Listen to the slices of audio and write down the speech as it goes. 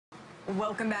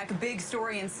Welcome back. Big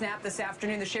story in Snap this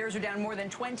afternoon. The shares are down more than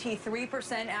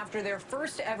 23% after their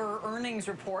first ever earnings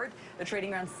report. They're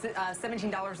trading around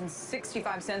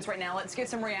 $17.65 right now. Let's get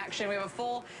some reaction. We have a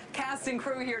full cast and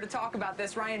crew here to talk about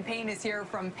this. Ryan Payne is here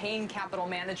from Payne Capital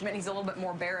Management. He's a little bit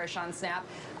more bearish on Snap.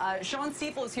 Sean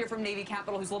Stiefel is here from Navy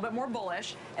Capital, who's a little bit more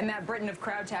bullish. And Matt Britton of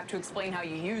CrowdTap to explain how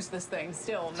you use this thing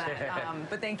still, Matt.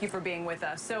 But thank you for being with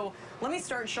us. So let me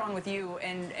start, Sean, with you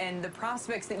and the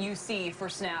prospects that you see for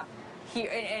Snap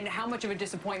here, and how much of a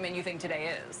disappointment you think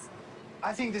today is.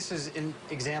 I think this is an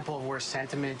example of where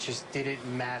sentiment just didn't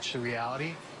match the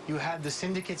reality. You had the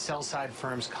syndicate sell-side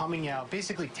firms coming out,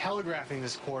 basically telegraphing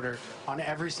this quarter on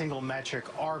every single metric,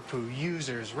 ARPU,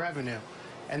 users, revenue.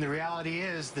 And the reality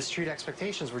is the street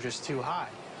expectations were just too high.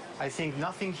 I think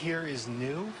nothing here is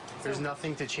new. There's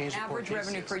nothing to change the average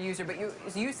revenue per user, but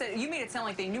you said, you made it sound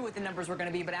like they knew what the numbers were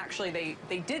going to be, but actually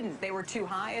they didn't. They were too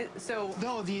high. So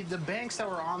no, the banks that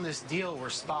were on this deal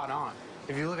were spot on.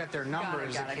 If you look at their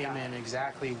numbers, it came in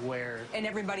exactly where. And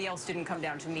everybody else didn't come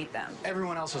down to meet them.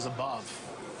 Everyone else was above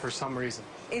for some reason.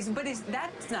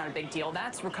 That's not a big deal.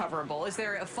 That's recoverable. Is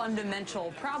there a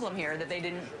fundamental problem here that they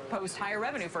didn't post higher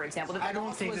revenue, for example? I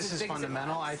don't think this is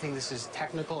fundamental. I think this is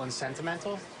technical and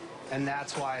sentimental. And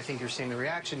that's why I think you're seeing the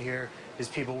reaction here is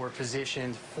people were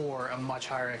positioned for a much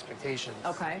higher expectation.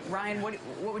 Okay. Ryan, what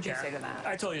would you say to that?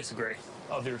 I totally disagree,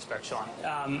 all due respect, Sean.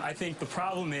 I think the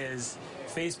problem is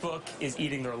Facebook is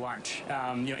eating their lunch.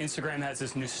 Instagram has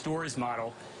this new stories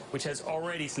model, which has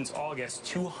already, since August,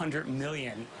 200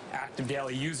 million active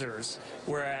daily users,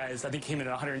 whereas I think it came in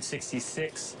at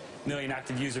 166 million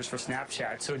active users for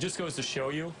Snapchat. So it just goes to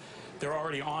show you they're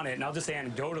already on it. And I'll just say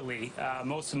anecdotally,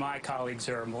 most of my colleagues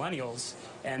are millennials,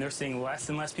 and they're seeing less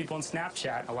and less people on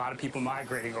Snapchat, a lot of people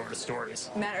migrating over to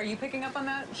stories. Matt, are you picking up on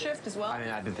that shift as well? I mean,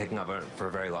 I've been picking up on it for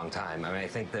a very long time. I mean, I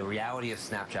think the reality of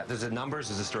Snapchat, there's a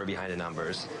story behind the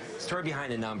numbers. The story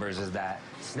behind the numbers is that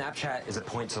Snapchat is a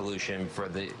point solution for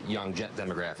the young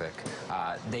demographic.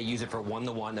 They use it for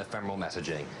one-to-one ephemeral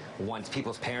messaging. Once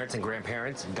people's parents and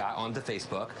grandparents got onto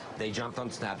Facebook, they jumped on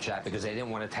Snapchat because they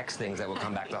didn't want to text things that would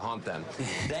come back to haunt them.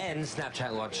 Then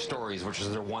Snapchat launched Stories, which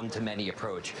is their one-to-many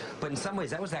approach. But in some ways,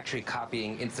 that was actually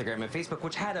copying Instagram and Facebook,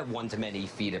 which had a one-to-many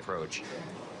feed approach.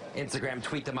 Instagram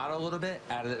tweaked the model a little bit,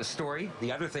 added a story. The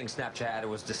other thing Snapchat added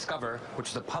was Discover, which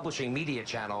is a publishing media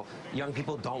channel. Young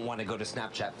people don't want to go to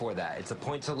Snapchat for that. It's a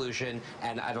point solution,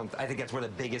 and I think that's where the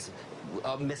biggest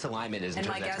misalignment is in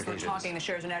terms of expectations. And my guess, we're talking, the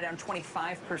shares are now down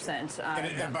 25%.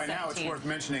 And by now, it's worth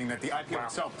mentioning that the IPO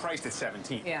itself priced at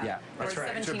 17. Yeah, that's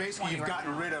right. So basically, you've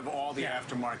gotten rid of all the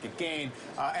aftermarket gain.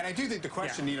 And I do think the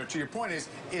question, to your point is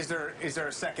there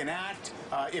a second act?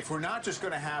 If we're not just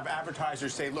going to have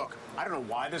advertisers say, look, I don't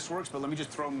know why this works, but let me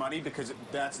just throw money because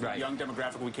that's the young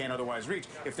demographic we can't otherwise reach.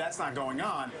 If that's not going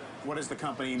on, what does the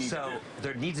company need to do? So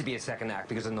there needs to be a second act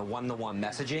because in the one-to-one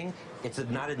messaging, it's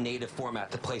not a native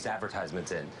format to place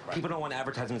advertisements in. People don't want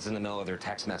advertisements in the middle of their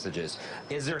text messages.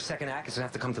 Is there a second act? It's going to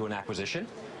have to come through an acquisition,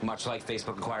 much like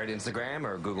Facebook acquired Instagram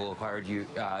or Google acquired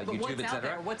YouTube,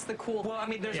 etc. What's the cool? Well, I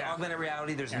mean, there's augmented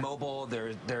reality, there's mobile,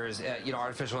 there's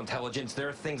artificial intelligence. There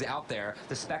are things out there.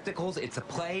 The spectacles, it's a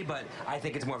play, but I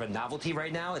think it's more of a novelty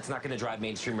right now. It's not going to drive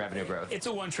mainstream revenue growth. It's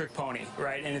a one-trick pony,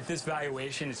 right? And at this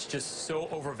valuation, it's just so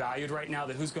overvalued right now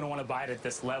that who's going to want to buy it at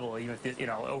this level? Even if,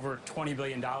 over $20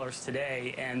 billion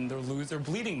today, and they're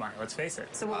bleeding money. Let's face it.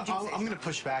 So what would you say? I'm going to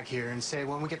push back here and say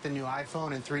when we get the new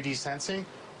iPhone and 3D sensing,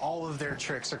 all of their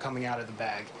tricks are coming out of the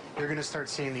bag. You're going to start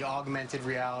seeing the augmented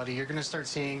reality. You're going to start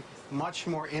seeing much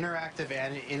more interactive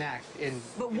and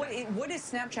But what is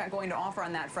Snapchat going to offer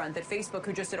on that front that Facebook,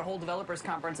 who just did a whole developers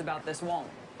conference about this, won't?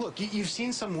 Look, you've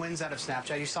seen some wins out of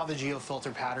Snapchat. You saw the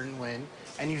geo-filter pattern win.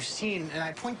 And you've seen, and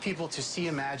I point people to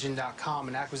SeeImagine.com,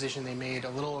 an acquisition they made a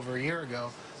little over a year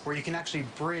ago, where you can actually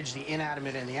bridge the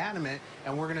inanimate and the animate,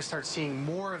 and we're going to start seeing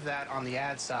more of that on the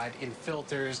ad side in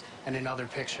filters and in other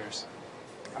pictures.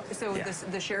 So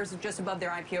the shares are just above their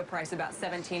IPO price, about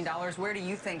 $17. Where do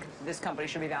you think this company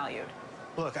should be valued?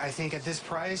 Look, I think at this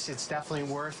price, it's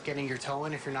definitely worth getting your toe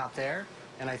in if you're not there.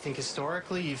 And I think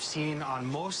historically, you've seen on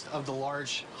most of the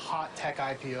large hot tech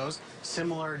IPOs,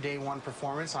 similar day one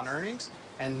performance on earnings,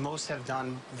 and most have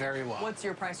done very well. What's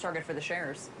your price target for the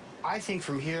shares? I think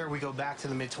from here, we go back to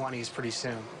the mid-20s pretty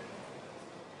soon.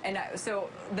 And so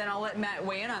then I'll let Matt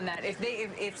weigh in on that.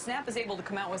 If Snap is able to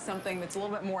come out with something that's a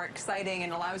little bit more exciting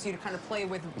and allows you to kind of play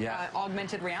with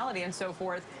augmented reality and so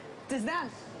forth, does that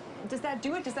does that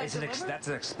do it? Does that deliver? That's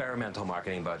an experimental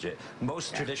marketing budget.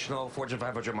 Most traditional Fortune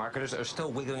 500 marketers are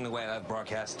still wiggling away out of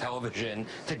broadcast television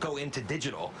to go into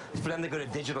digital. For them to go to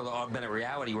digital to augmented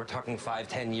reality, we're talking 5,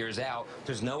 10 years out.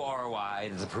 There's no ROI.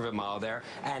 There's a proven model there.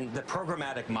 And the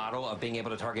programmatic model of being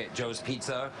able to target Joe's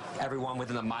Pizza, everyone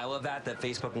within a mile of that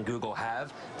Facebook and Google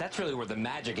have, that's really where the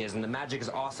magic is. And the magic is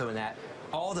also in that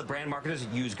all the brand marketers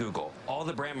use Google. All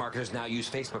the brand marketers now use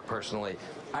Facebook personally.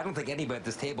 I don't think anybody at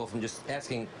this table, from just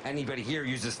asking anybody here,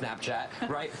 uses Snapchat,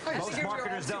 right? Most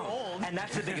marketers don't. And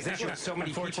that's the biggest issue. So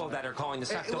many people that are calling the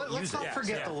stock don't use it. Let's not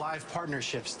forget the live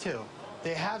partnerships, too.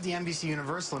 They have the NBC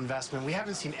Universal investment. We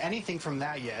haven't seen anything from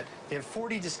that yet. They have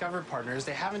 40 discovered partners.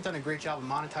 They haven't done a great job of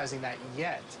monetizing that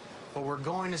yet. But we're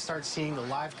going to start seeing the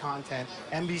live content,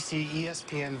 NBC,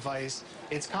 ESPN, Vice.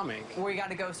 It's coming. We got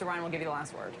to go, so Ryan will give you the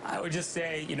last word. I would just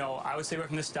say, I would stay away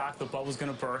from the stock. The bubble's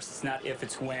going to burst. It's not if,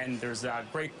 it's when. There's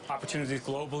great opportunities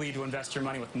globally to invest your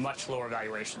money with much lower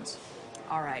valuations.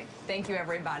 All right. Thank you,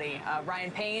 everybody.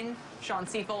 Ryan Payne, Sean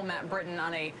Stiefel, Matt Britton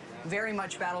on a very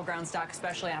much battleground stock,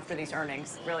 especially after these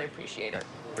earnings. Really appreciate it.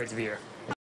 Great to be here.